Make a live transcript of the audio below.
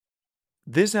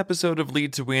This episode of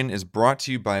Lead to Win is brought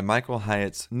to you by Michael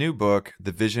Hyatt's new book,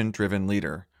 The Vision Driven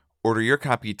Leader. Order your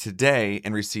copy today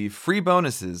and receive free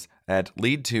bonuses at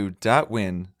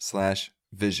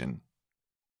lead2.win/vision.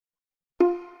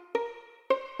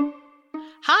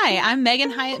 Hi, I'm Megan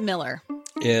Hyatt Miller.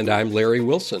 And I'm Larry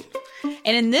Wilson.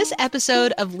 And in this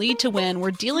episode of Lead to Win, we're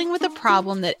dealing with a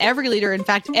problem that every leader, in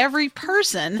fact, every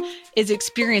person is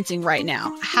experiencing right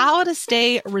now. How to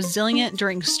stay resilient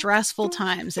during stressful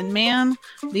times. And man,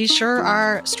 these sure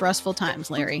are stressful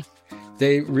times, Larry.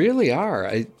 They really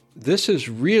are. This is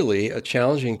really a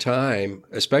challenging time,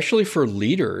 especially for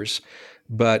leaders,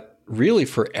 but really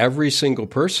for every single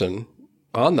person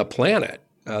on the planet.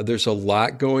 There's a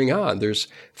lot going on. There's,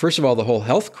 first of all, the whole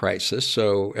health crisis.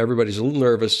 So everybody's a little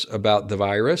nervous about the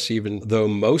virus, even though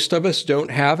most of us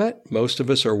don't have it. Most of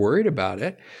us are worried about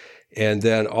it. And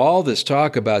then all this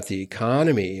talk about the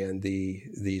economy and the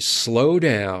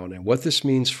slowdown and what this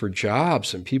means for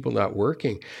jobs and people not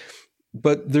working.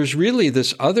 But there's really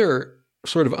this other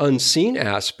sort of unseen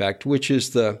aspect, which is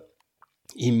the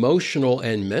emotional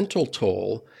and mental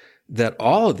toll that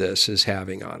all of this is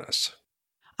having on us.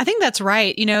 I think that's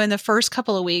right. You know, in the first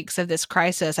couple of weeks of this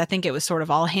crisis, I think it was sort of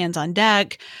all hands on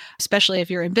deck, especially if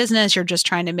you're in business, you're just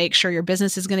trying to make sure your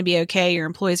business is going to be okay, your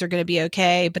employees are going to be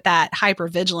okay. But that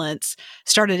hypervigilance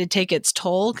started to take its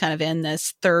toll kind of in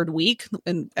this third week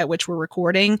at which we're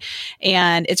recording.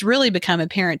 And it's really become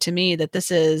apparent to me that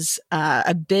this is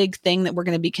a big thing that we're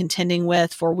going to be contending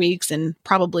with for weeks and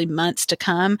probably months to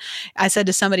come. I said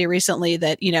to somebody recently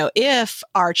that, you know, if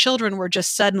our children were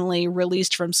just suddenly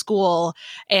released from school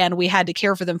and we had to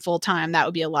care for them full time, that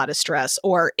would be a lot of stress.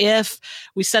 Or if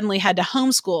we suddenly had to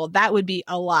homeschool, that would be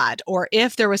a lot. Or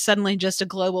if there was suddenly just a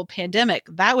global pandemic,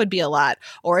 that would be a lot.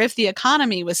 Or if the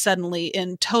economy was suddenly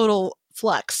in total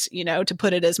flux, you know, to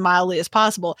put it as mildly as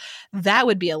possible, that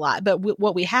would be a lot. But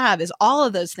what we have is all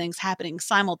of those things happening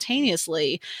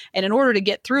simultaneously. And in order to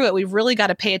get through it, we've really got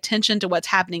to pay attention to what's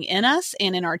happening in us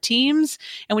and in our teams.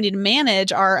 And we need to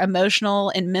manage our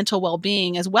emotional and mental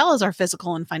well-being as well as our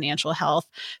physical and financial health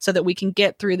so that we can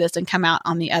get through this and come out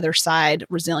on the other side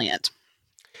resilient.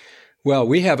 Well,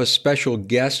 we have a special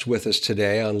guest with us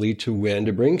today on Lead to Win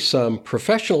to bring some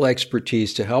professional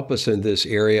expertise to help us in this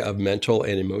area of mental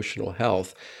and emotional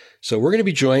health. So we're going to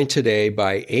be joined today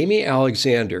by Amy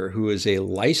Alexander, who is a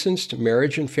licensed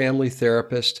marriage and family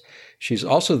therapist. She's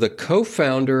also the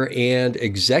co-founder and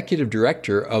executive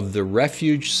director of the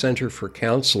Refuge Center for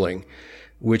Counseling,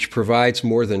 which provides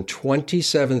more than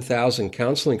 27,000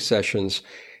 counseling sessions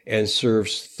and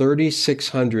serves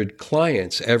 3,600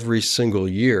 clients every single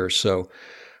year. So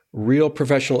real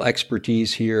professional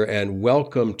expertise here, and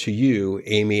welcome to you,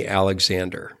 Amy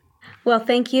Alexander. Well,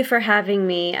 thank you for having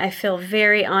me. I feel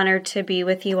very honored to be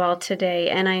with you all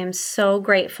today, and I am so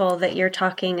grateful that you're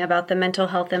talking about the mental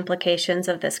health implications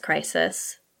of this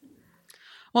crisis.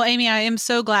 Well, Amy, I am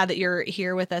so glad that you're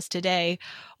here with us today.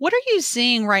 What are you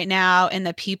seeing right now in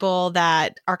the people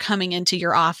that are coming into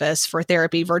your office for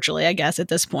therapy virtually, I guess, at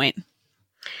this point?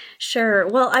 Sure.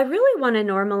 Well, I really want to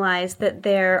normalize that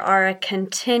there are a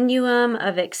continuum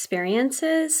of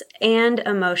experiences and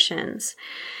emotions.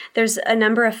 There's a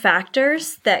number of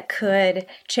factors that could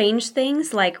change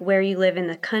things, like where you live in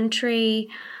the country,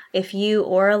 if you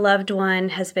or a loved one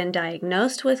has been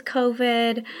diagnosed with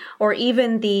COVID, or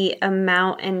even the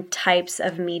amount and types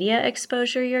of media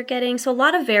exposure you're getting. So a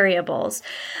lot of variables.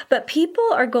 But people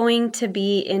are going to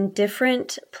be in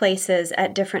different places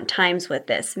at different times with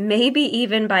this, maybe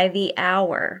even by the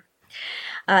hour.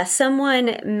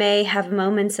 Someone may have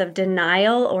moments of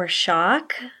denial or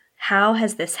shock. How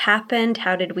has this happened?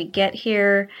 How did we get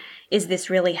here? Is this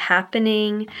really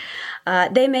happening?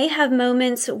 They may have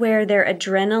moments where their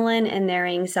adrenaline and their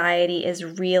anxiety is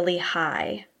really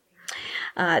high.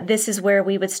 This is where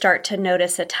we would start to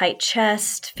notice a tight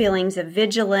chest, feelings of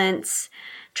vigilance,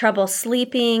 trouble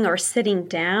sleeping or sitting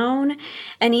down,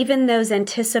 and even those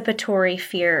anticipatory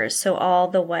fears, so all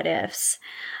the what ifs.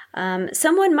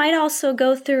 Someone might also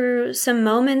go through some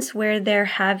moments where they're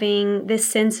having this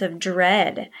sense of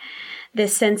dread,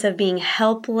 this sense of being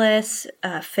helpless,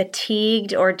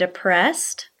 fatigued, or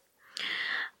depressed.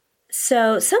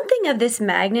 So something of this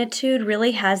magnitude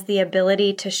really has the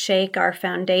ability to shake our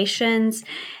foundations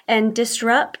and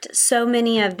disrupt so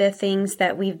many of the things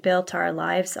that we've built our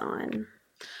lives on.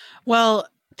 Well,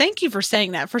 Thank you for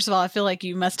saying that. First of all, I feel like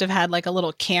you must have had like a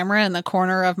little camera in the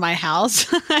corner of my house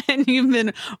and you've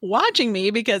been watching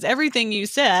me, because everything you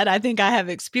said, I think I have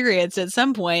experienced at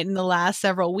some point in the last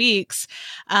several weeks.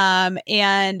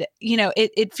 And,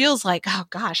 it feels like, oh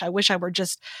gosh, I wish I were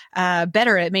just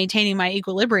better at maintaining my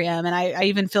equilibrium. And I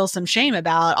even feel some shame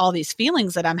about all these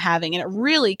feelings that I'm having. And it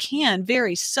really can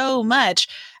vary so much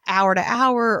hour to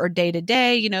hour or day to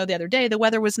day. The other day the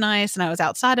weather was nice and I was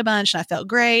outside a bunch and I felt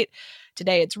great.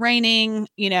 Today it's raining,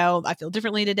 I feel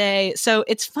differently today. So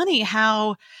it's funny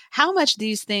how much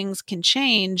these things can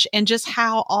change, and just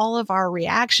how all of our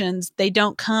reactions, they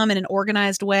don't come in an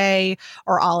organized way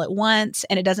or all at once.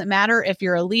 And it doesn't matter if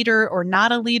you're a leader or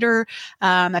not a leader.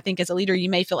 I think as a leader, you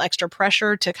may feel extra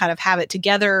pressure to kind of have it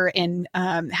together and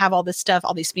have all this stuff,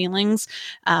 all these feelings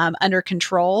under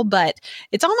control. But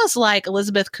it's almost like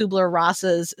Elizabeth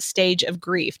Kubler-Ross's stage of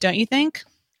grief, don't you think?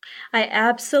 I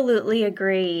absolutely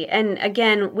agree. And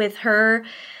again, with her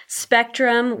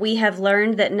spectrum, we have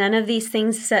learned that none of these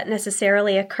things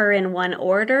necessarily occur in one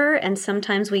order. And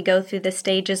sometimes we go through the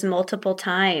stages multiple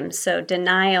times. So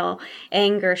denial,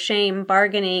 anger, shame,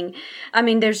 bargaining. I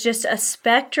mean, there's just a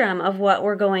spectrum of what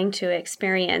we're going to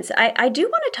experience. I do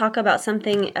want to talk about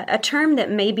something, a term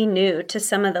that may be new to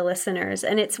some of the listeners,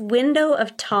 and it's window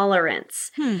of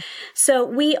tolerance. So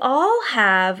we all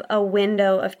have a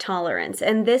window of tolerance,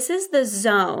 and this is the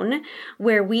zone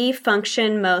where we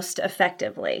function most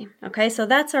effectively. Okay, so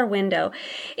that's our window.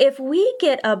 If we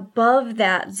get above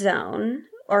that zone,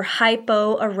 or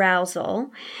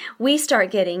hypoarousal, we start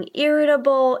getting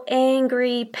irritable,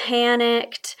 angry,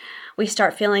 panicked. We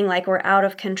start feeling like we're out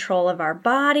of control of our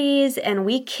bodies, and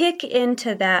we kick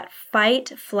into that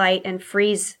fight, flight, and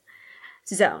freeze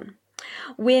zone.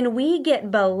 When we get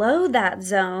below that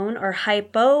zone, or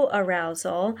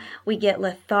hypoarousal, we get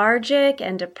lethargic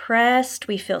and depressed,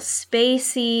 we feel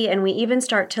spacey, and we even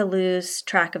start to lose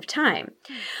track of time.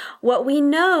 What we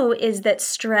know is that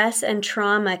stress and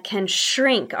trauma can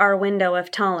shrink our window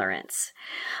of tolerance.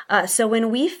 So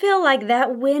when we feel like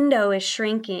that window is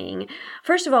shrinking,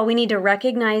 first of all, we need to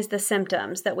recognize the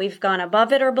symptoms, that we've gone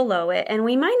above it or below it, and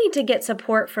we might need to get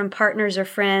support from partners or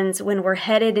friends when we're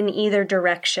headed in either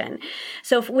direction.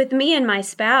 So with me and my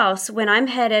spouse, when I'm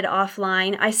headed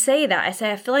offline, I say,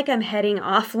 I feel like I'm heading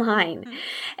offline.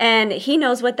 And he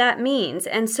knows what that means.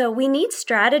 And so we need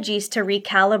strategies to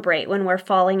recalibrate when we're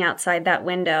falling outside that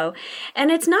window.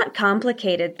 And it's not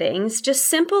complicated things, just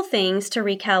simple things to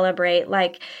recalibrate,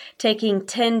 like taking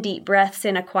 10 deep breaths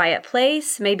in a quiet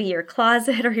place, maybe your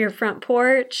closet or your front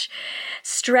porch,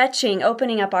 stretching,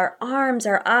 opening up our arms,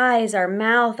 our eyes, our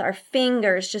mouth, our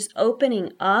fingers, just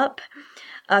opening up.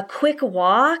 A quick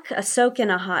walk, a soak in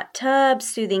a hot tub,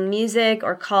 soothing music,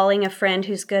 or calling a friend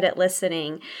who's good at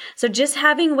listening. So just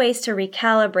having ways to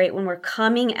recalibrate when we're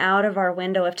coming out of our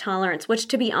window of tolerance, which,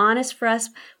 to be honest, for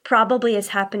us probably is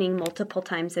happening multiple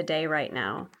times a day right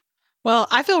now. Well,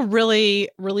 I feel really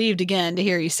relieved again to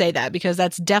hear you say that, because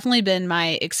that's definitely been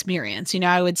my experience.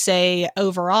 I would say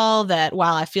overall that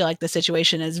while I feel like the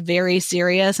situation is very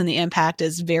serious and the impact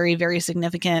is very, very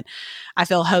significant, I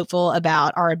feel hopeful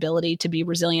about our ability to be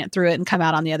resilient through it and come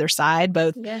out on the other side,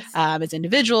 both as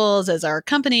individuals, as our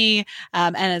company,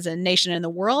 and as a nation in the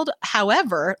world.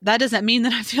 However, that doesn't mean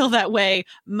that I feel that way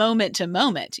moment to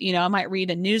moment. I might read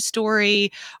a news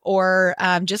story or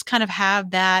just kind of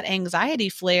have that anxiety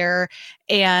flare.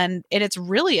 And it's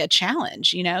really a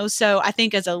challenge, So I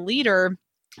think as a leader,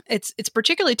 it's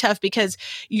particularly tough because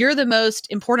you're the most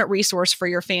important resource for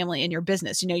your family and your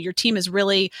business. Your team is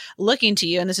really looking to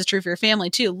you, and this is true for your family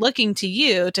too, looking to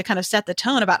you to kind of set the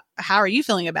tone about how are you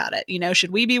feeling about it?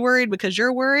 Should we be worried because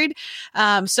you're worried?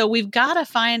 So we've got to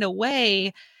find a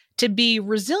way to be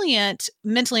resilient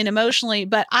mentally and emotionally,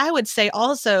 but I would say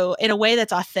also in a way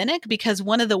that's authentic, because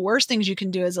one of the worst things you can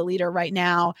do as a leader right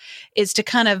now is to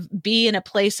kind of be in a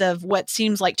place of what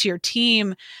seems like to your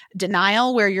team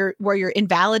denial, where you're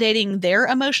invalidating their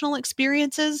emotional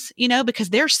experiences, because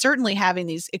they're certainly having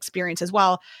these experiences.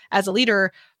 While as a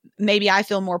leader, maybe I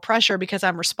feel more pressure because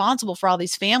I'm responsible for all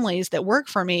these families that work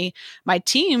for me. My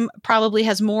team probably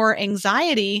has more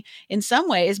anxiety in some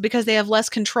ways because they have less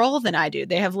control than I do.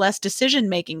 They have less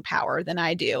decision-making power than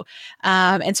I do.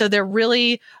 And so they're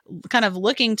really kind of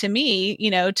looking to me,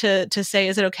 to say,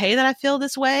 is it okay that I feel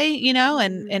this way?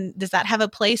 And does that have a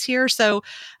place here? So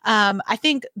I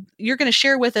think you're going to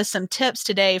share with us some tips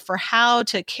today for how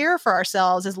to care for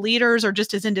ourselves as leaders or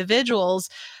just as individuals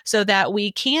so that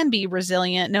we can be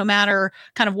resilient no matter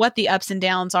kind of what the ups and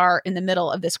downs are in the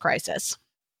middle of this crisis.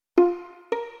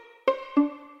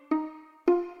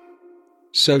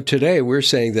 So today we're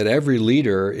saying that every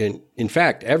leader, in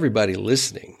fact, everybody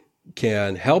listening,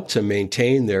 can help to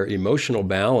maintain their emotional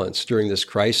balance during this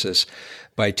crisis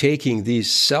by taking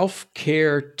these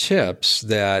self-care tips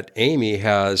that Amy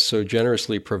has so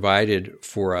generously provided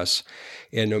for us.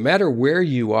 And no matter where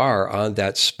you are on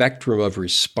that spectrum of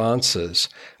responses,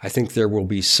 I think there will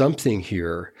be something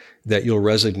here that you'll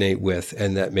resonate with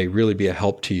and that may really be a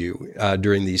help to you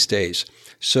during these days.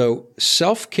 So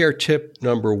self-care tip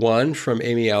number 1 from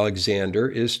Amy Alexander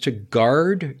is to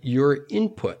guard your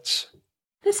inputs.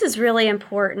 This is really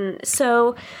important.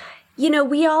 So,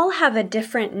 we all have a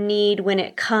different need when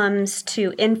it comes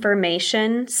to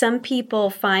information. Some people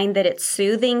find that it's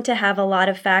soothing to have a lot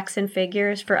of facts and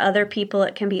figures. For other people,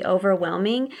 it can be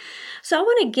overwhelming. So I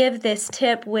want to give this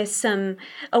tip with some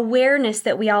awareness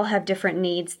that we all have different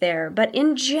needs there. But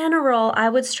in general, I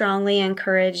would strongly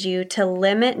encourage you to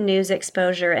limit news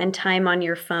exposure and time on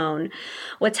your phone.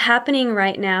 What's happening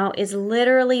right now is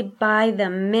literally by the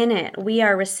minute we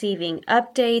are receiving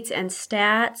updates and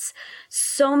stats,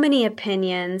 so many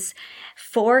opinions,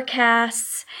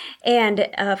 forecasts, and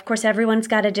of course, everyone's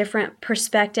got a different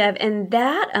perspective. And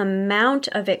that amount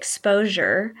of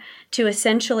exposure to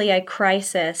essentially a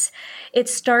crisis, it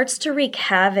starts to wreak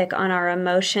havoc on our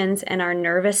emotions and our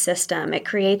nervous system. It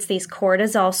creates these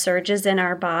cortisol surges in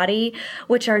our body,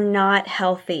 which are not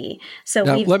healthy. So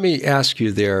now, let me ask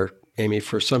you there, Amy,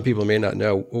 for some people who may not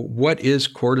know, what is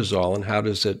cortisol and how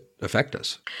does it affect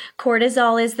us?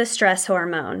 Cortisol is the stress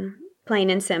hormone.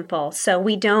 Plain and simple. So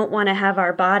we don't want to have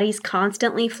our bodies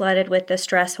constantly flooded with the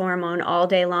stress hormone all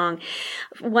day long.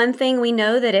 One thing we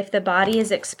know that if the body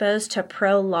is exposed to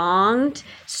prolonged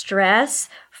stress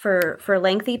for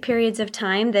lengthy periods of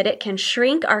time, that it can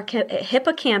shrink our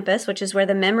hippocampus, which is where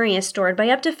the memory is stored, by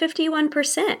up to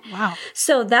 51%. Wow.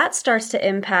 So that starts to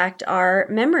impact our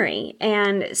memory.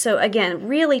 And so again,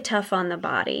 really tough on the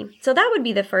body. So that would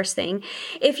be the first thing.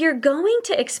 If you're going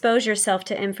to expose yourself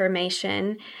to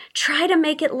information, try to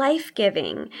make it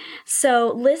life-giving.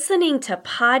 So listening to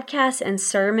podcasts and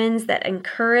sermons that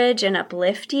encourage and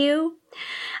uplift you,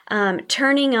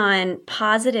 turning on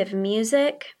positive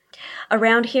music.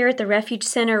 Around here at the Refuge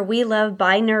Center, we love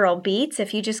binaural beats.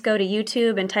 If you just go to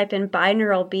YouTube and type in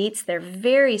binaural beats, they're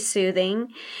very soothing.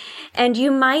 And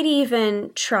you might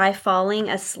even try falling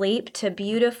asleep to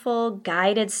beautiful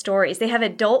guided stories. They have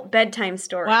adult bedtime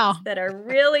stories that are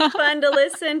really fun to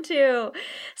listen to.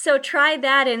 So try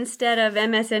that instead of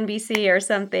MSNBC or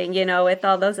something, with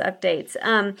all those updates.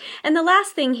 And the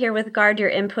last thing here with guard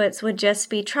your inputs would just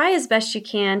be try as best you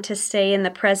can to stay in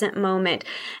the present moment.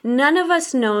 None of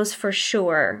us knows for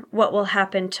sure what will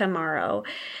happen tomorrow.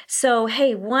 So,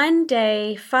 hey, one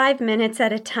day, 5 minutes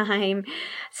at a time,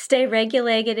 stay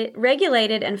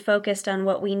regulated and focused on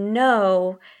what we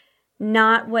know,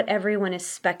 not what everyone is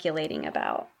speculating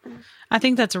about. I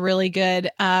think that's really good.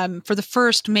 For the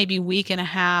first maybe week and a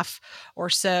half or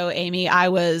so, Amy, I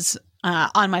was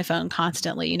on my phone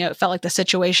constantly. It felt like the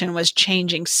situation was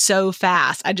changing so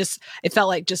fast. It felt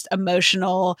like just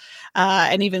emotional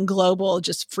and even global,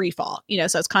 just free fall, so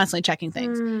I was constantly checking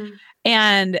things.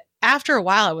 And after a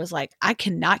while, I was like, I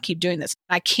cannot keep doing this.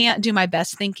 I can't do my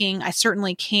best thinking. I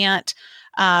certainly can't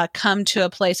come to a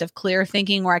place of clear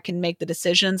thinking where I can make the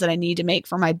decisions that I need to make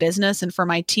for my business and for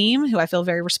my team, who I feel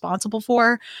very responsible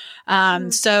for.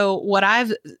 So what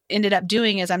I've ended up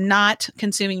doing is I'm not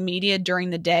consuming media during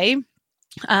the day.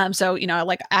 So,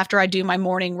 like after I do my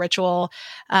morning ritual,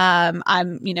 I'm,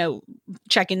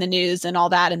 checking the news and all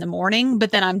that in the morning,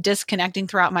 but then I'm disconnecting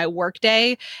throughout my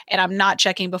workday and I'm not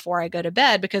checking before I go to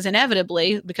bed because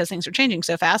inevitably, because things are changing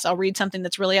so fast, I'll read something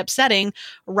that's really upsetting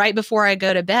right before I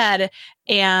go to bed.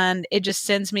 And it just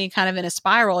sends me kind of in a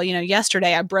spiral.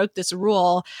 Yesterday I broke this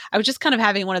rule. I was just kind of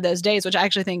having one of those days, which I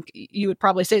actually think you would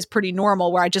probably say is pretty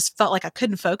normal, where I just felt like I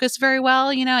couldn't focus very well.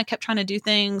 I kept trying to do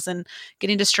things and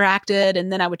getting distracted.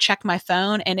 And then I would check my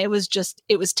phone and it was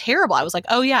terrible. I was like,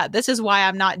 oh yeah, this is why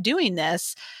I'm not doing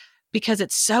this, because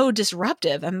it's so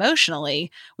disruptive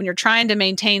emotionally when you're trying to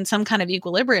maintain some kind of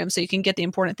equilibrium so you can get the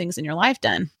important things in your life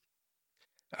done.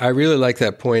 I really like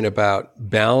that point about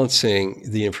balancing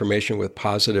the information with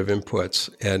positive inputs.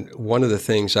 And one of the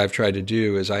things I've tried to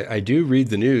do is I do read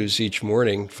the news each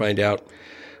morning, find out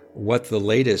what the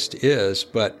latest is,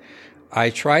 but I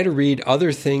try to read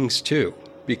other things too,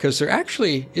 because there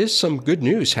actually is some good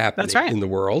news happening in the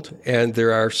world. And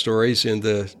there are stories in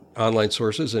the online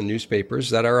sources and newspapers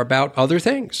that are about other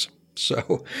things.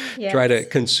 So try to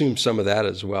consume some of that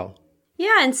as well.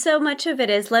 Yeah, and so much of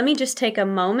it is, let me just take a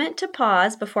moment to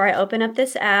pause before I open up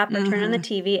this app or turn on the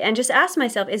TV and just ask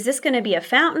myself, is this going to be a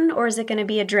fountain or is it going to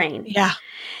be a drain? Yeah.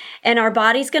 And our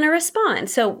body's going to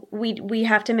respond. So we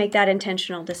have to make that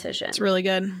intentional decision. It's really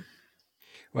good.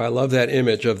 Well, I love that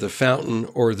image of the fountain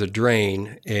or the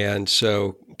drain. And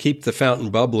so keep the fountain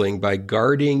bubbling by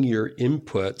guarding your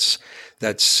inputs.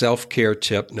 That's self-care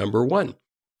tip number 1.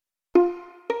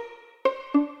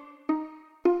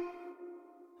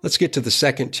 Let's get to the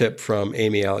second tip from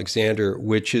Amy Alexander,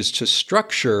 which is to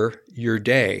structure your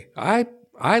day.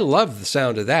 I love the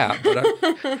sound of that, but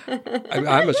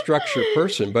I'm a structured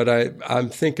person, but I'm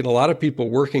thinking a lot of people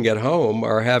working at home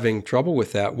are having trouble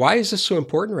with that. Why is this so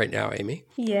important right now, Amy?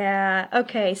 Yeah.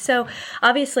 Okay. So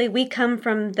obviously we come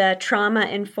from the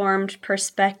trauma-informed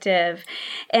perspective.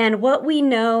 And what we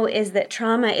know is that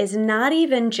trauma is not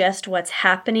even just what's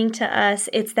happening to us.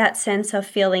 It's that sense of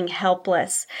feeling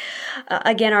helpless.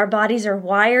 Again, our bodies are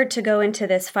wired to go into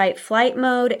this fight-flight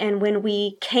mode. And when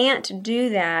we can't do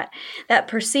that, that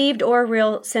perceived or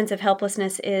real sense of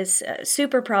helplessness is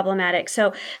super problematic.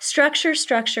 So structure.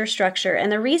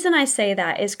 And the reason I say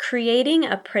that is creating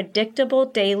a predictable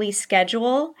daily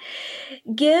schedule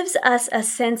gives us a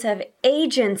sense of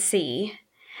agency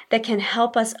that can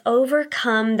help us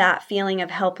overcome that feeling of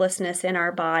helplessness in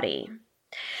our body.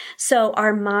 So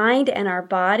our mind and our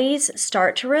bodies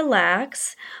start to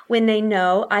relax when they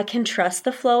know I can trust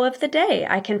the flow of the day.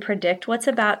 I can predict what's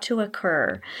about to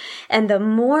occur. And the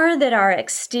more that our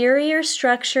exterior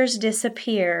structures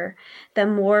disappear, the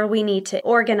more we need to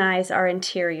organize our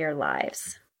interior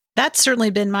lives. That's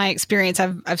certainly been my experience.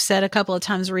 I've said a couple of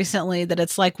times recently that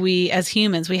it's like we as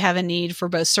humans, we have a need for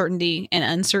both certainty and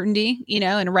uncertainty,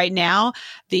 and right now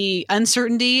the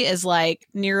uncertainty is like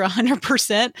near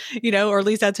 100%, or at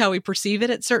least that's how we perceive it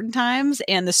at certain times.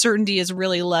 And the certainty is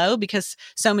really low because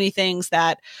so many things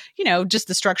that, just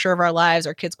the structure of our lives,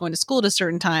 our kids going to school at a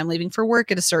certain time, leaving for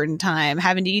work at a certain time,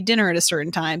 having to eat dinner at a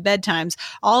certain time, bedtimes,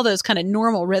 all those kind of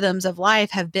normal rhythms of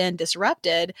life have been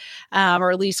disrupted,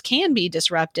 or at least can be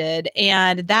disrupted.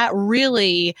 And that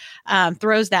really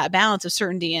throws that balance of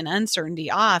certainty and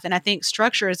uncertainty off. And I think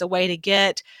structure is a way to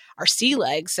get our sea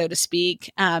legs, so to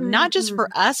speak, not just for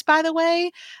us, by the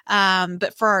way,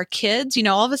 but for our kids.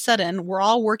 All of a sudden, we're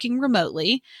all working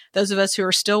remotely, those of us who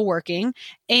are still working.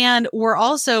 And we're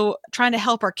also trying to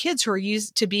help our kids who are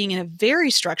used to being in a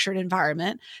very structured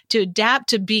environment to adapt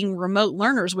to being remote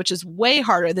learners, which is way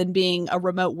harder than being a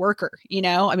remote worker.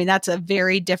 That's a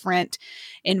very different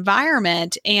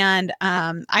environment. And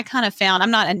I kind of found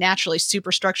I'm not a naturally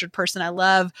super structured person. I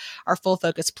love our Full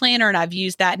Focus Planner, and I've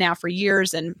used that now for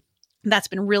years. And that's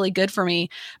been really good for me.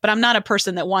 But I'm not a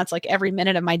person that wants like every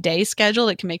minute of my day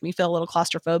scheduled. It can make me feel a little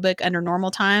claustrophobic under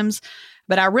normal times.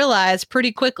 But I realized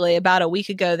pretty quickly about a week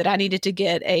ago that I needed to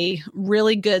get a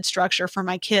really good structure for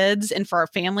my kids and for our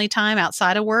family time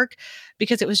outside of work,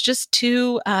 because it was just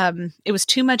too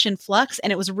much in flux,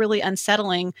 and it was really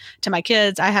unsettling to my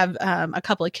kids. I have a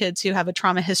couple of kids who have a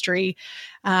trauma history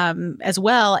as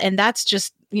well. And that's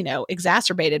just,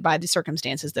 exacerbated by the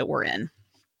circumstances that we're in.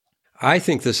 I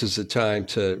think this is the time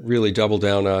to really double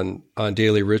down on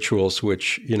daily rituals,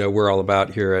 which, we're all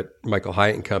about here at Michael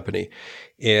Hyatt and Company.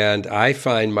 And I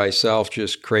find myself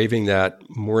just craving that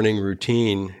morning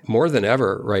routine more than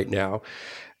ever right now.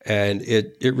 And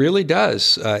it really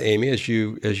does, Amy, as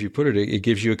you put it, it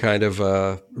gives you a kind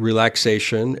of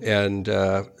relaxation and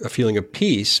a feeling of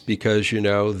peace because,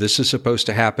 this is supposed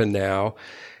to happen now.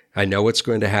 I know what's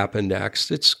going to happen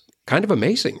next. It's kind of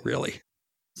amazing, really.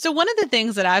 So one of the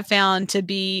things that I've found to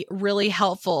be really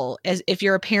helpful is if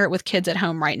you're a parent with kids at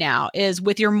home right now is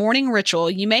with your morning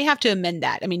ritual, you may have to amend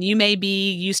that. You may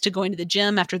be used to going to the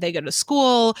gym after they go to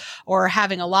school or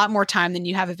having a lot more time than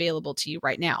you have available to you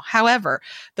right now. However,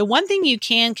 the one thing you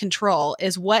can control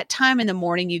is what time in the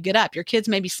morning you get up. Your kids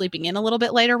may be sleeping in a little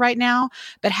bit later right now,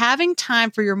 but having time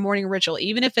for your morning ritual,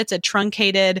 even if it's a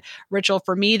truncated ritual,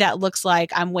 for me, that looks like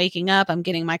I'm waking up, I'm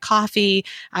getting my coffee,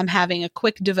 I'm having a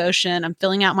quick devotion, I'm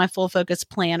filling out my Full Focus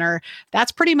Planner.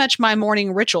 That's pretty much my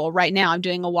morning ritual right now. I'm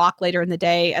doing a walk later in the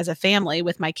day as a family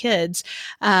with my kids.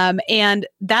 And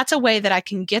that's a way that I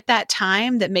can get that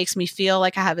time that makes me feel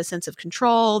like I have a sense of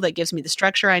control, that gives me the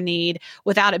structure I need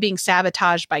without it being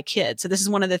sabotaged by kids. So this is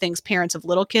one of the things parents of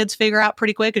little kids figure out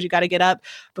pretty quick, because you got to get up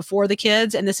before the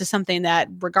kids. And this is something that,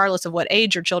 regardless of what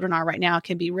age your children are right now,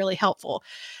 can be really helpful.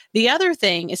 The other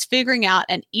thing is figuring out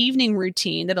an evening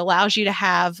routine that allows you to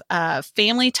have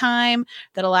family time,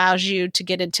 that allows you to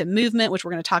get into movement, which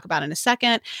we're going to talk about in a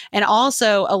second, and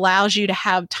also allows you to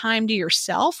have time to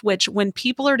yourself, which when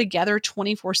people are together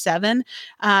 24/7,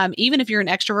 even if you're an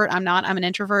extrovert, I'm an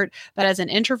introvert, but as an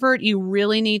introvert, you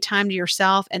really need time to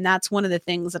yourself. And that's one of the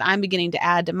things that I'm beginning to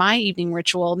add to my evening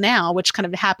ritual now, which kind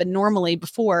of happened normally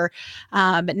before,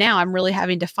 but now I'm really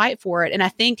having to fight for it. And I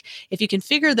think if you can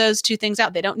figure those two things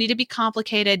out, they don't need to be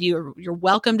complicated. You're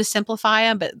welcome to simplify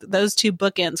them, but those two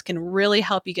bookends can really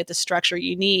help you get the structure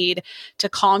you need to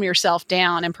calm yourself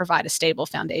down and provide a stable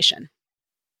foundation.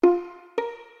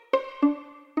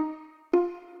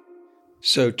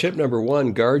 So tip number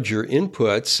 1, guard your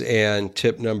inputs. And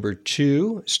tip number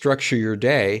 2, structure your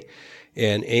day.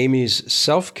 And Amy's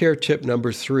self-care tip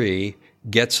number 3,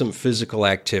 get some physical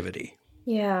activity.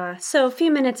 Yeah. So a few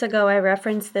minutes ago, I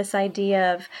referenced this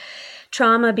idea of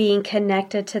trauma being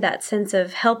connected to that sense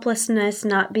of helplessness,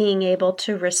 not being able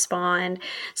to respond.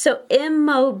 So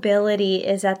immobility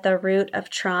is at the root of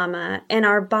trauma, and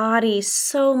our body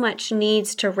so much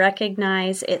needs to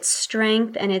recognize its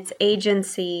strength and its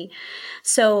agency.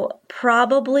 So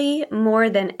probably more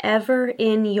than ever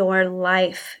in your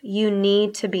life, you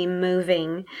need to be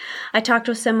moving. I talked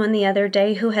with someone the other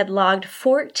day who had logged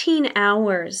 14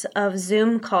 hours of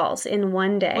Zoom calls in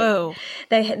one day. Whoa.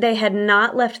 They had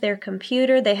not left their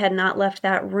computer. They had not left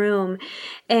that room.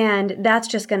 And that's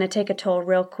just going to take a toll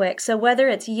real quick. So whether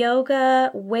it's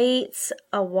yoga, weights,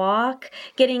 a walk,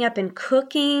 getting up and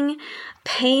cooking,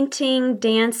 painting,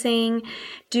 dancing,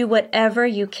 do whatever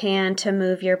you can to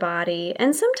move your body.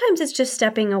 And sometimes it's just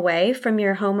stepping away from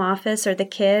your home office or the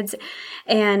kids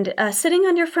and sitting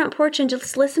on your front porch and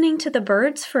just listening to the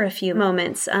birds for a few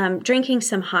moments, drinking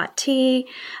some hot tea,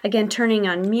 again, turning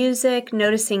on music,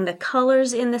 noticing the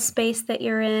colors in the space that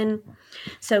you're in.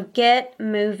 So get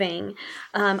moving.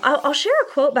 I'll share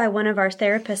a quote by one of our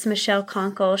therapists, Michelle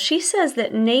Conkle. She says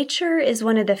that nature is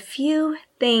one of the few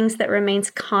things that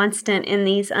remains constant in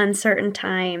these uncertain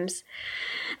times.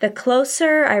 The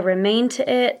closer I remain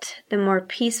to it, the more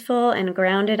peaceful and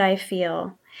grounded I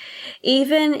feel.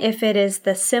 Even if it is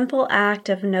the simple act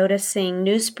of noticing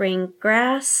new spring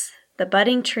grass, the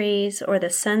budding trees, or the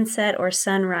sunset or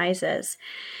sunrises.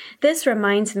 This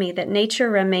reminds me that nature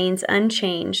remains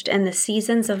unchanged and the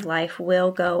seasons of life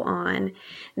will go on.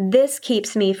 This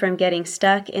keeps me from getting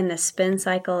stuck in the spin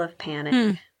cycle of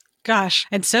panic. Gosh,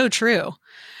 and so true.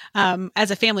 As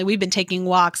a family, we've been taking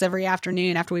walks every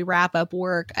afternoon after we wrap up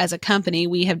work. As a company,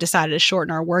 we have decided to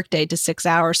shorten our workday to 6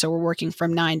 hours. So we're working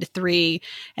from 9 to 3.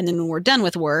 And then when we're done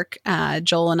with work,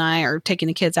 Joel and I are taking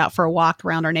the kids out for a walk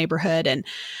around our neighborhood. And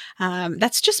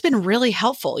that's just been really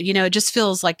helpful. You know, it just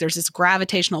feels like there's this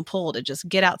gravitational pull to just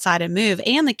get outside and move.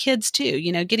 And the kids too,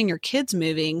 you know, getting your kids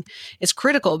moving is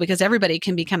critical because everybody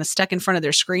can be kind of stuck in front of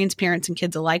their screens, parents and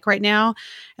kids alike right now.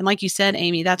 And like you said,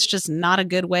 Amy, that's just not a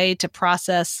good way to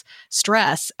process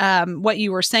stress. What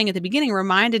you were saying at the beginning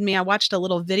reminded me, I watched a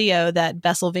little video that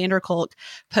Bessel van der Kolk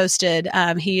posted.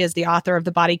 He is the author of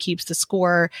The Body Keeps the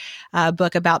Score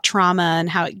book about trauma and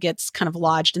how it gets kind of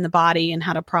lodged in the body and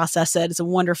how to process it. It's a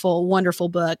wonderful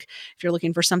book if you're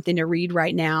looking for something to read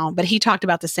right now. But he talked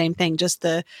about the same thing, just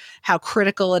how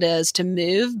critical it is to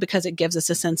move because it gives us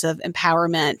a sense of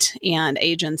empowerment and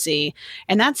agency.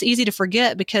 And that's easy to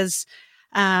forget because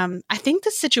I think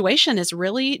the situation is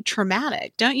really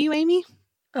traumatic. Don't you, Amy?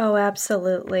 Oh,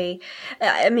 absolutely.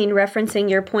 I mean, referencing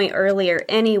your point earlier,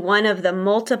 any one of the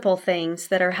multiple things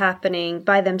that are happening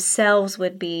by themselves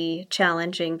would be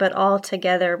challenging, but all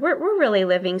together, we're really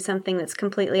living something that's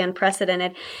completely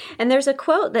unprecedented. And there's a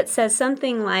quote that says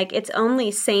something like, it's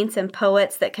only saints and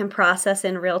poets that can process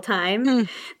in real time.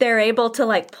 They're able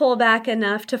to pull back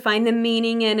enough to find the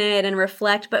meaning in it and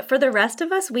reflect. But for the rest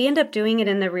of us, we end up doing it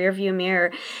in the rearview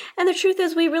mirror. And the truth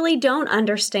is we really don't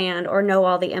understand or know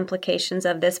all the implications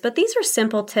of this, but these are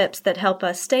simple tips that help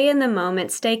us stay in the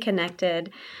moment, stay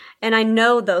connected, and I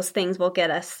know those things will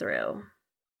get us through.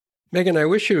 Megan, I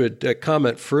wish you would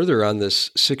comment further on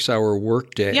this 6-hour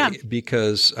workday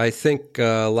because I think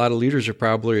a lot of leaders are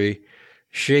probably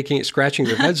scratching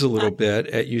their heads a little bit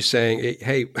at you saying,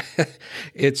 hey,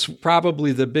 it's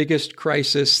probably the biggest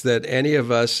crisis that any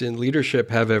of us in leadership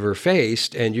have ever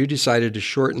faced, and you decided to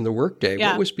shorten the workday.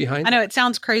 Yeah. What was behind that? I know it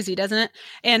sounds crazy, doesn't it?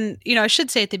 And, I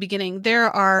should say at the beginning, there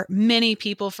are many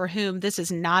people for whom this is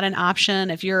not an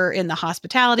option. If you're in the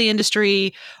hospitality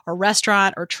industry or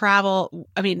restaurant or travel,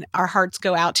 I mean, our hearts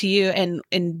go out to you and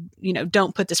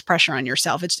don't put this pressure on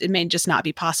yourself. It may just not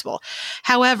be possible.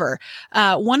 However,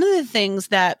 one of the things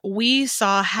that we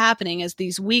saw happening as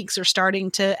these weeks are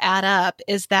starting to add up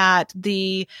is that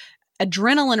the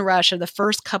adrenaline rush of the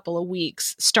first couple of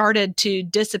weeks started to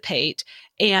dissipate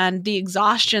and the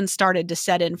exhaustion started to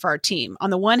set in for our team. On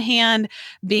the one hand,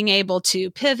 being able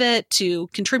to pivot, to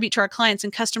contribute to our clients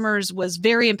and customers was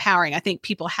very empowering. I think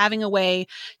people having a way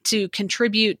to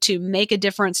contribute, to make a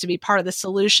difference, to be part of the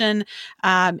solution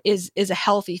is a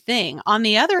healthy thing. On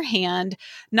the other hand,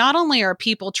 not only are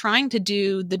people trying to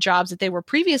do the jobs that they were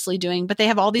previously doing, but they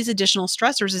have all these additional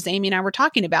stressors, as Amy and I were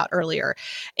talking about earlier.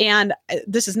 And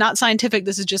this is not scientific.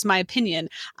 This is just my opinion.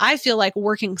 I feel like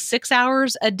working 6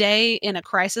 hours a day in a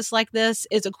crisis like this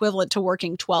is equivalent to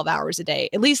working 12 hours a day.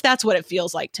 At least that's what it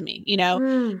feels like to me,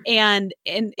 And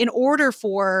in order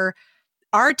for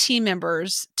our team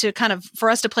members to for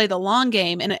us to play the long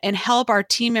game and help our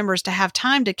team members to have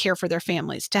time to care for their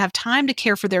families, to have time to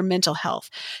care for their mental health,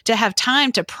 to have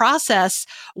time to process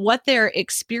what they're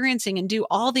experiencing and do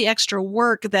all the extra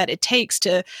work that it takes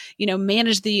to,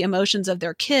 manage the emotions of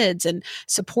their kids and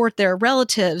support their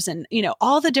relatives and,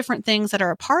 all the different things that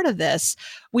are a part of this.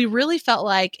 We really felt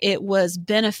like it was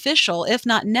beneficial, if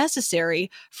not necessary,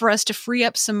 for us to free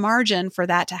up some margin for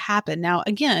that to happen. Now,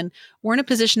 again, we're in a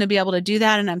position to be able to do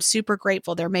that, and I'm super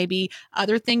grateful. There may be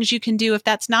other things you can do if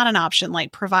that's not an option,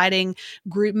 like providing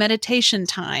group meditation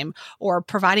time or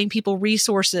providing people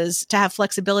resources to have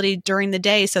flexibility during the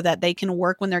day so that they can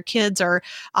work when their kids are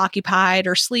occupied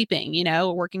or sleeping,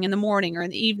 working in the morning or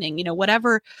in the evening,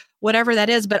 whatever that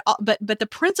is. But the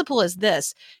principle is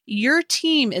this: your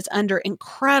team is under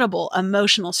incredible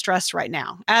emotional stress right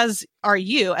now, as are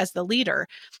you as the leader.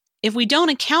 If we don't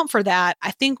account for that,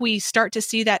 I think we start to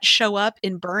see that show up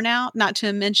in burnout, not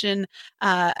to mention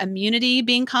immunity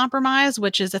being compromised,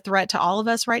 which is a threat to all of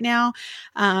us right now.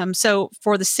 So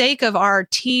for the sake of our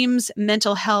team's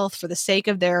mental health, for the sake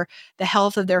of the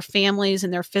health of their families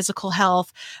and their physical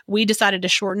health, we decided to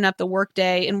shorten up the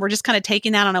workday, and we're just kind of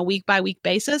taking that on a week-by-week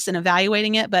basis and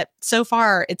evaluating it. But so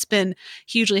far, it's been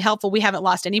hugely helpful. We haven't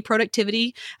lost any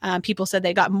productivity. People said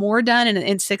they got more done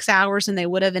in 6 hours than they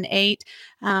would have in 8.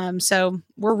 So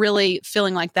we're really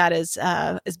feeling like that is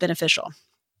beneficial.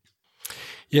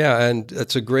 Yeah, and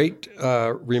it's a great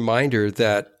reminder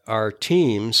that our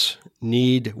teams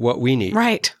need what we need.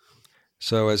 Right.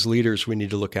 So as leaders, we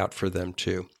need to look out for them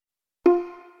too.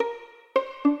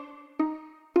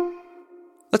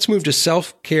 Let's move to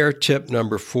self-care tip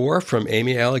number 4 from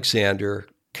Amy Alexander.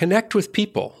 Connect with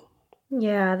people.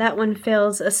 Yeah, that one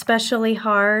feels especially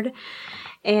hard.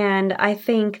 And I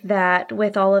think that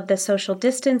with all of the social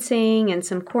distancing and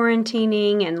some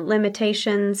quarantining and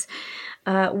limitations,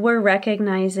 we're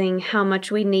recognizing how much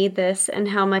we need this and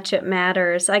how much it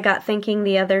matters. I got thinking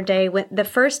the other day, the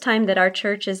first time that our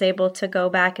church is able to go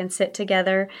back and sit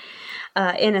together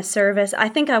in a service, I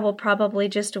think I will probably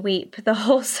just weep the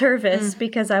whole service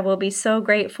because I will be so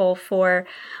grateful for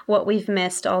what we've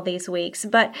missed all these weeks.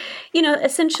 But,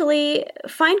 essentially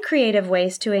find creative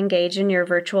ways to engage in your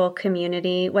virtual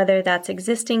community, whether that's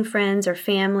existing friends or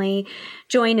family.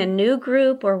 Join a new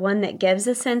group or one that gives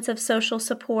a sense of social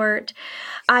support.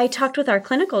 I talked with our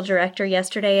clinical director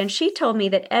yesterday, and she told me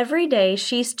that every day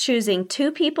she's choosing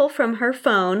 2 people from her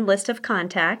phone list of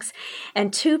contacts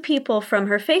and 2 people from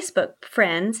her Facebook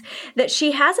friends that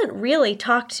she hasn't really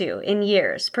talked to in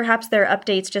years. Perhaps their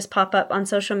updates just pop up on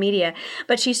social media,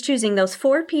 but she's choosing those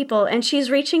 4 people and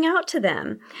she's reaching out to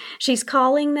them. She's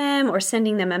calling them or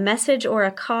sending them a message or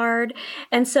a card.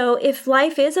 And so if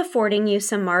life is affording you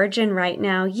some margin right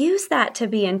now, use that to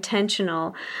be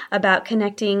intentional about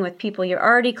connecting with people you're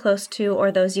already close to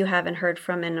or those you haven't heard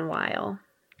from in a while.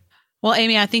 Well,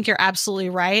 Amy, I think you're absolutely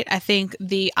right. I think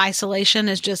the isolation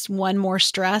is just one more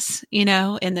stress,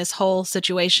 in this whole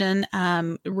situation.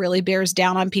 Really bears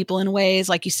down on people in ways,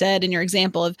 like you said in your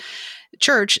example of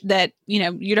church, that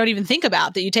you don't even think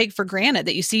about, that you take for granted,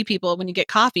 that you see people when you get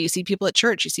coffee, you see people at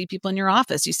church, you see people in your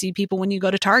office, you see people when you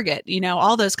go to Target,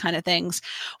 all those kind of things.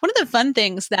 One of the fun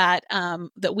things that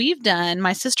we've done,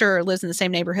 my sister lives in the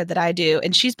same neighborhood that I do,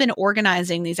 and she's been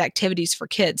organizing these activities for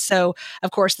kids. So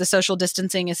of course the social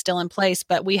distancing is still in place,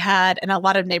 but we had, and a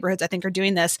lot of neighborhoods I think are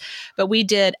doing this, but we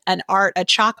did a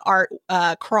chalk art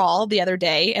crawl the other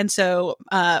day. And so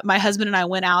my husband and I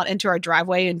went out into our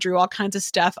driveway and drew all kinds of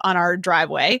stuff on our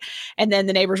driveway. And then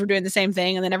the neighbors were doing the same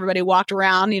thing. And then everybody walked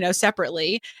around,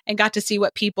 separately and got to see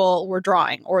what people were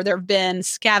drawing. Or there have been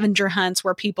scavenger hunts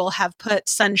where people have put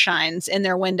sunshines in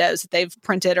their windows that they've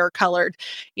printed or colored,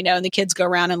 and the kids go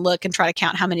around and look and try to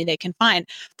count how many they can find.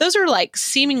 Those are like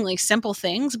seemingly simple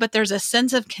things, but there's a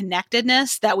sense of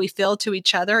connectedness that we feel to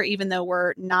each other, even though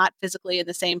we're not physically in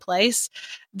the same place.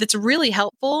 That's really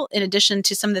helpful in addition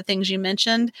to some of the things you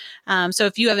mentioned. So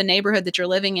if you have a neighborhood that you're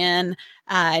living in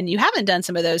and you haven't done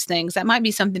some of those things, that might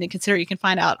be something to consider. You can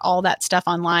find out all that stuff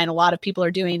online. A lot of people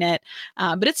are doing it,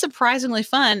 but it's surprisingly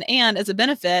fun. And as a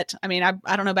benefit, I mean,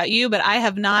 I don't know about you, but I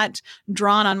have not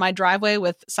drawn on my driveway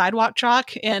with sidewalk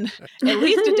chalk in at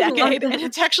least a decade, and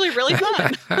it's actually really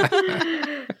fun.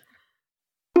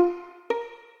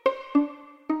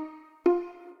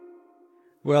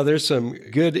 Well, there's some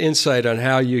good insight on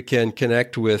how you can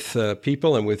connect with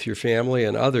people and with your family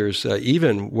and others,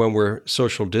 even when we're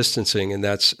social distancing. And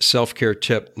that's self-care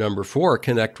tip number 4,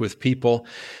 connect with people.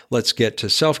 Let's get to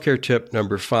self-care tip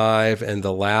number 5, and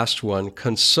the last one,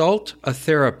 consult a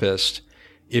therapist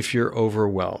if you're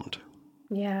overwhelmed.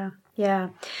 Yeah.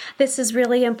 This is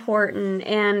really important.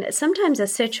 And sometimes a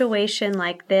situation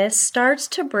like this starts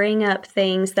to bring up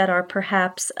things that are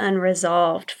perhaps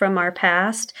unresolved from our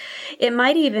past. It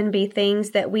might even be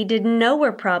things that we didn't know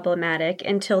were problematic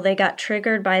until they got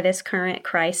triggered by this current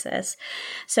crisis.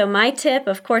 So my tip,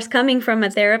 of course, coming from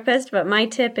a therapist, but my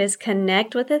tip is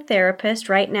connect with a therapist.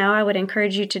 Right now, I would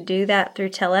encourage you to do that through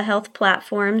telehealth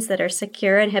platforms that are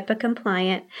secure and HIPAA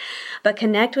compliant. But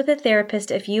connect with a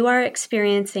therapist if you are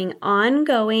experiencing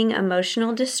ongoing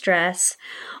emotional distress,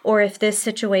 or if this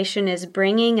situation is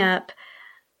bringing up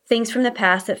things from the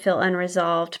past that feel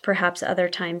unresolved, perhaps other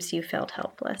times you felt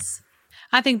helpless.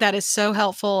 I think that is so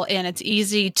helpful, and it's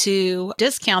easy to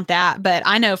discount that. But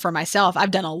I know for myself,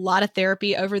 I've done a lot of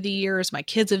therapy over the years. My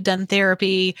kids have done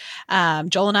therapy.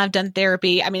 Joel and I have done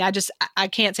therapy. I mean, I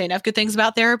can't say enough good things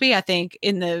about therapy. I think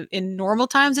in normal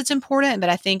times it's important, but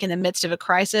I think in the midst of a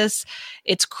crisis,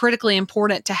 it's critically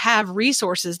important to have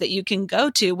resources that you can go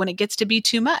to when it gets to be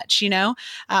too much. I know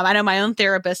my own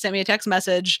therapist sent me a text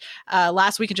message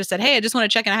last week and just said, "Hey, I just want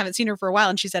to check in. I haven't seen her for a while."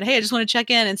 And she said, "Hey, I just want to check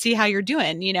in and see how you're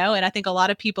doing." And I think a lot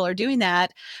of people are doing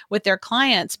that with their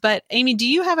clients. But Amy, do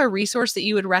you have a resource that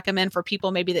you would recommend for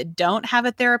people maybe that don't have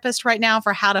a therapist right now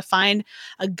for how to find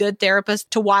a good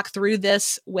therapist to walk through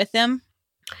this with them?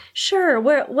 Sure.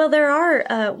 Well, there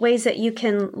are ways that you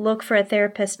can look for a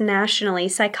therapist nationally.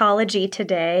 Psychology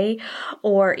Today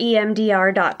or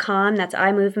EMDR.com, that's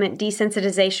eye movement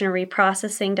desensitization or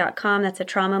reprocessing.com, that's a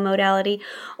trauma modality,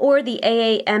 or the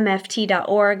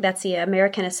AAMFT.org, that's the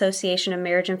American Association of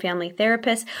Marriage and Family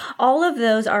Therapists. All of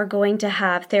those are going to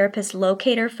have therapist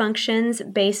locator functions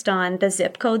based on the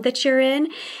zip code that you're in,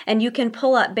 and you can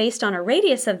pull up, based on a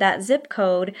radius of that zip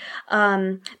code,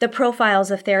 the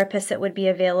profiles of therapists that would be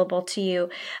available to you.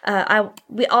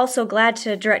 We're also glad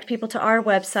to direct people to our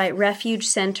website,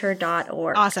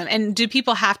 refugecenter.org. Awesome. And do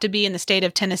people have to be in the state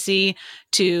of Tennessee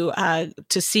to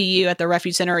see you at the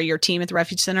Refuge Center or your team at the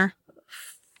Refuge Center?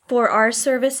 For our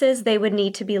services, they would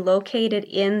need to be located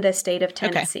in the state of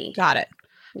Tennessee. Okay, got it.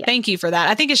 Yeah. Thank you for that.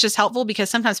 I think it's just helpful because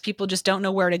sometimes people just don't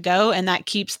know where to go, and that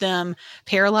keeps them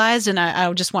paralyzed. And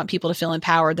I just want people to feel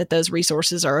empowered that those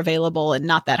resources are available and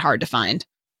not that hard to find.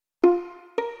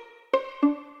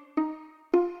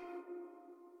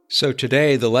 So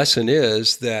today, the lesson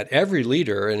is that every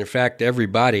leader, and in fact,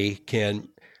 everybody, can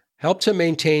help to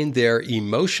maintain their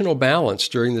emotional balance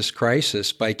during this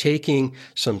crisis by taking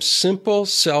some simple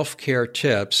self-care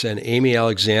tips, and Amy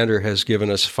Alexander has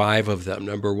given us 5 of them.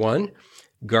 Number 1,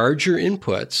 guard your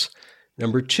inputs.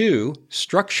 Number 2,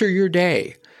 structure your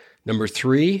day. Number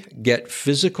 3, get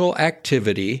physical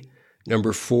activity.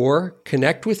 Number 4,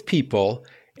 connect with people.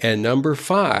 And number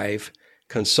 5,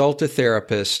 consult a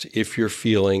therapist if you're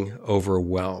feeling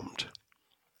overwhelmed.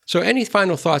 So any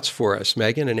final thoughts for us,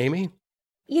 Megan and Amy?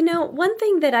 One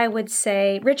thing that I would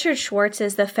say, Richard Schwartz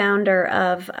is the founder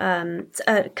of a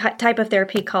type of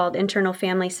therapy called internal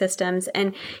family systems,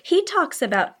 and he talks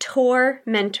about TOR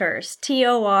mentors,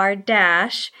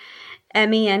 TOR-MENTORS.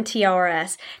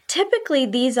 Typically,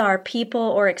 these are people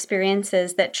or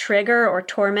experiences that trigger or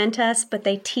torment us, but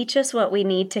they teach us what we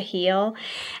need to heal.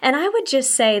 And I would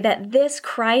just say that this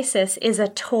crisis is a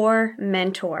TOR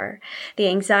mentor. The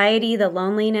anxiety, the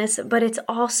loneliness, but it's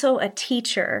also a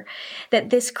teacher. That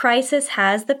this crisis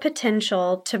has the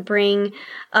potential to bring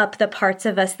up the parts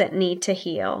of us that need to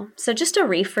heal. So just a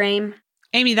reframe.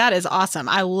 Amy, that is awesome.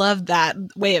 I love that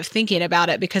way of thinking about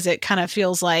it because it kind of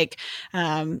feels like,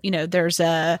 there's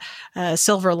a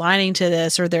silver lining to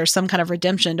this, or there's some kind of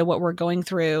redemption to what we're going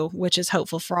through, which is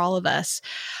hopeful for all of us.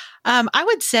 I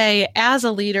would say as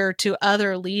a leader to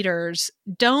other leaders,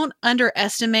 don't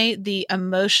underestimate the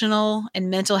emotional and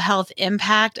mental health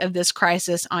impact of this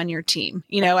crisis on your team.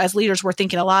 As leaders, we're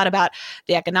thinking a lot about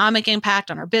the economic impact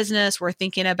on our business. We're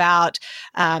thinking about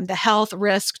the health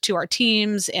risk to our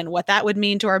teams and what that would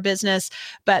mean to our business.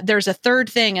 But there's a third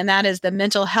thing, and that is the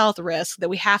mental health risk that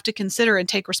we have to consider and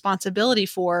take responsibility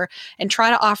for and try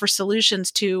to offer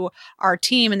solutions to our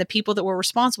team and the people that we're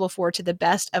responsible for to the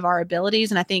best of our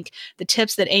abilities. And I think think the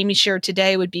tips that Amy shared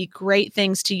today would be great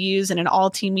things to use in an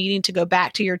all-team meeting to go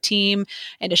back to your team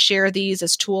and to share these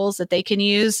as tools that they can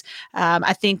use.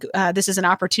 I think this is an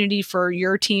opportunity for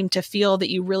your team to feel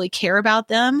that you really care about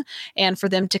them and for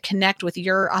them to connect with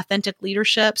your authentic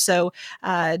leadership. So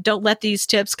don't let these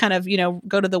tips kind of,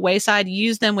 go to the wayside.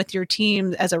 Use them with your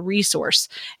team as a resource.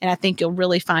 And I think you'll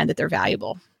really find that they're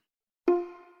valuable.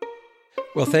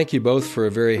 Well, thank you both for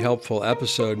a very helpful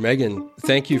episode. Megan,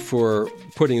 thank you for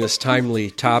putting this timely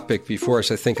topic before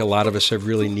us. I think a lot of us have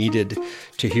really needed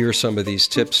to hear some of these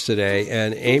tips today.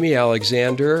 And Amy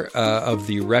Alexander of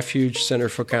the Refuge Center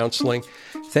for Counseling,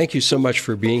 thank you so much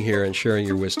for being here and sharing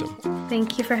your wisdom.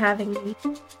 Thank you for having me.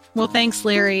 Well, thanks,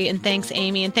 Larry, and thanks,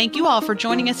 Amy, and thank you all for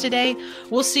joining us today.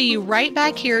 We'll see you right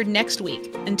back here next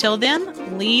week. Until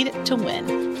then, lead to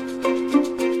win.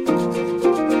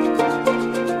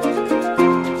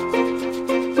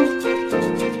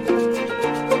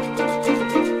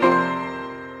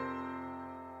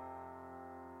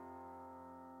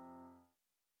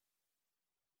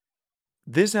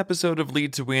 This episode of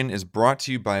Lead to Win is brought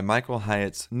to you by Michael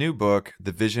Hyatt's new book,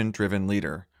 The Vision Driven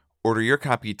Leader. Order your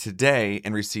copy today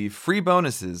and receive free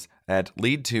bonuses at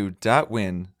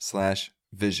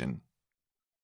lead2.win/vision.